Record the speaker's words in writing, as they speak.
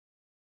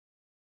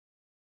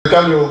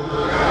youth,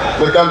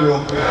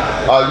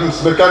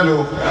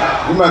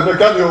 women,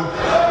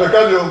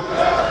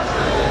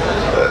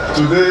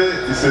 today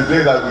is a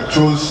day that we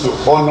choose to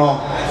honor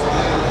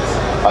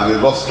an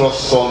illustrious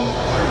son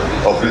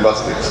of Rivers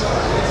State,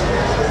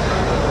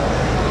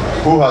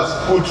 who has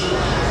put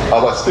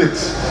our state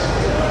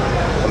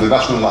on the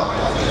national map.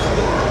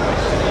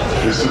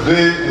 Is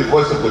today the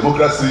voice of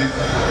democracy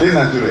in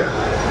Nigeria.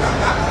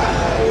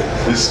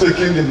 He's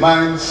speaking the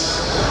minds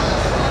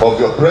of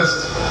the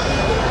oppressed,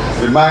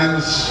 the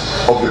minds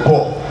of the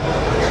poor.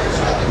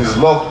 He's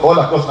loved all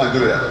across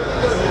Nigeria.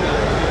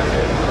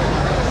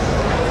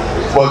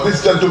 But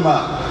this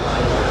gentleman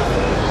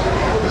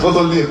is not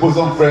only a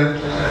bosom friend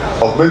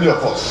of many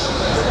of us.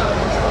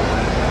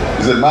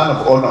 He's a man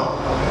of honor,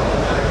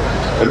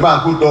 a man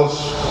who does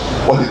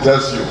what he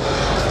tells you,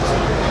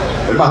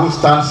 a man who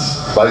stands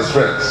by his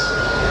friends.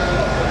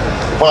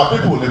 For our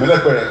people in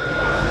Ekpeye,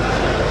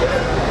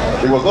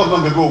 it was not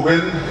long ago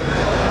when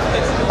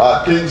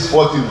our kings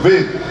fought in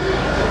vain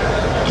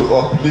to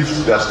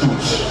uplift their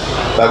stools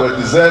that were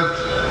deserving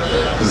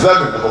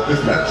of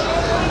upliftment,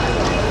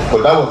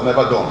 but that was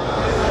never done.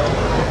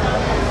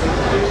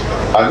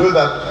 I know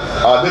that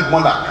our late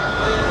monarch,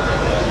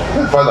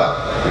 my father,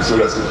 his soul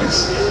rest in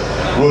peace,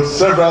 wrote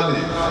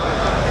severally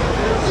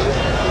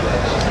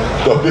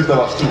to uplift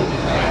our stool.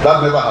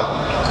 That never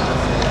happened.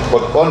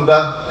 But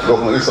under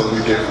Governor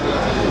Wike,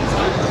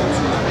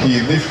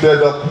 he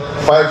lifted up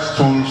 5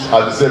 stools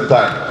at the same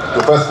time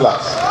to first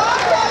class.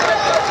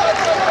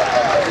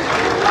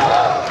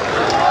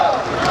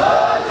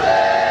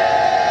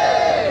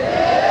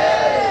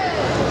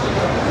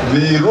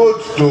 The road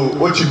to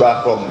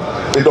Ochiba from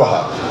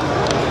Edoha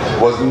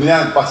was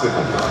near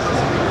impassable.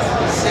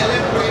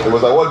 It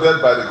was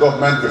awarded by the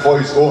government before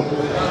his own,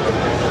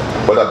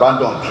 but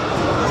abandoned.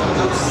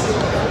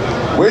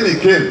 When he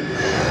came,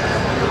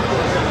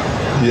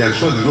 he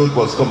ensured the road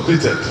was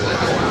completed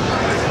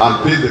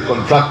and paid the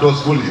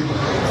contractors fully,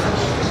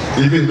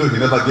 even though he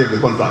never gave the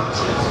contract.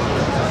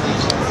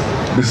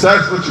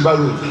 Besides Ochiba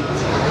Road,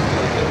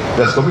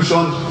 he has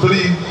commissioned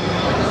 3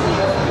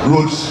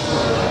 roads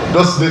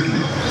just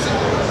lately: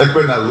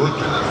 Ekpeye Road,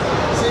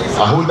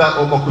 Ahoada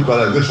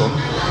Realization,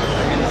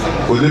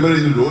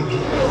 Odemere Road,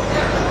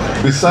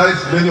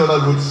 besides many other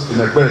roads in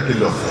Ekpeye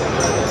Kingdom.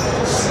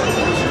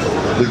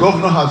 The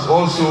governor has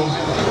also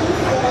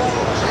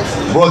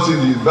brought in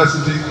the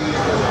University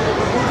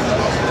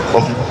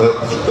of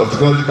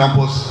Technology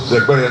Campus,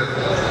 Ekpeye.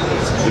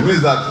 It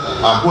means that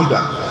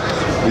Ahoada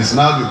is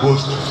now the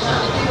host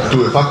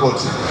to a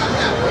faculty,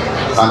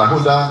 and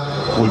Ahoada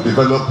will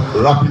develop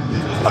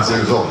rapidly as a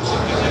result,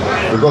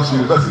 because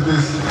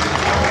universities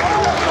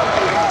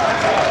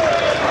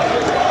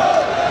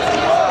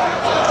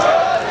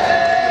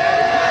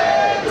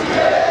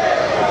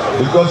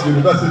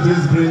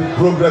bring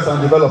progress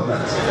and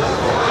development.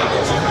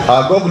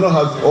 Our governor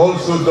has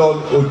also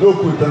done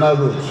Odoku Internal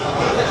Road,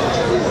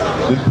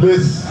 the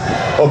place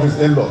of his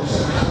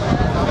in-laws.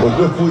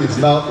 Odoku is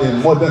now a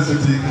modern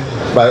city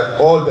by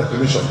all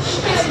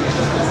definitions.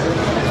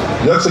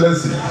 Your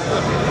Excellency,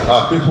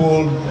 our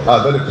people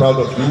are very proud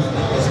of you.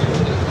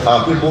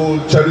 Our people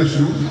cherish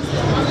you.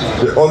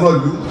 They honor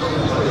you.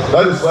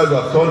 That is why we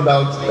have turned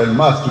out en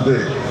masse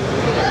today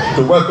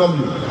to welcome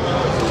you,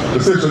 to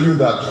say to you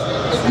that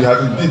you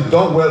have indeed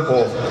done well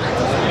for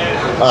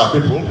our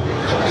people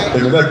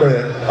in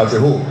Ekpeye as a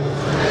whole,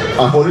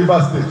 and for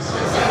Rivers State.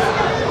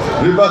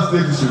 Rivers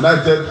State is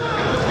united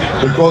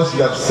because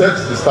you have set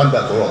the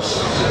standard for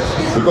us,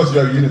 because you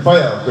are a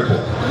unifier of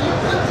people.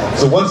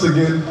 So once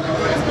again,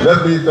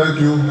 let me thank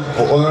you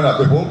for honoring our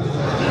people,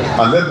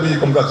 and let me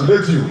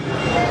congratulate you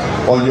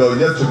on your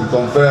yet to be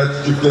conferred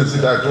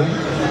chieftaincy title,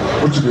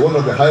 which will be one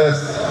of the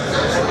highest,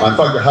 in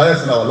fact the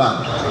highest in our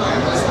land.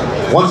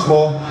 Once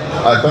more,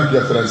 I thank you,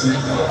 Excellency,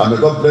 and may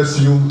God bless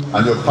you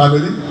and your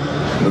family.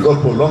 May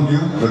God prolong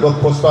you, may God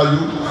prosper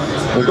you,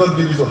 may God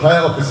give you to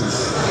higher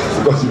offices,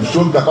 because you've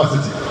shown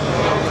capacity.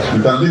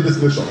 You can lead this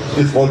nation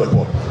if called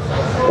upon.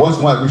 Once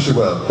more, I wish you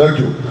well. Thank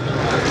you.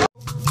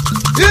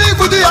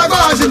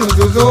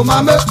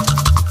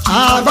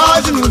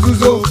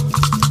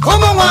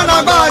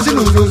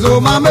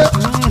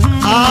 Mame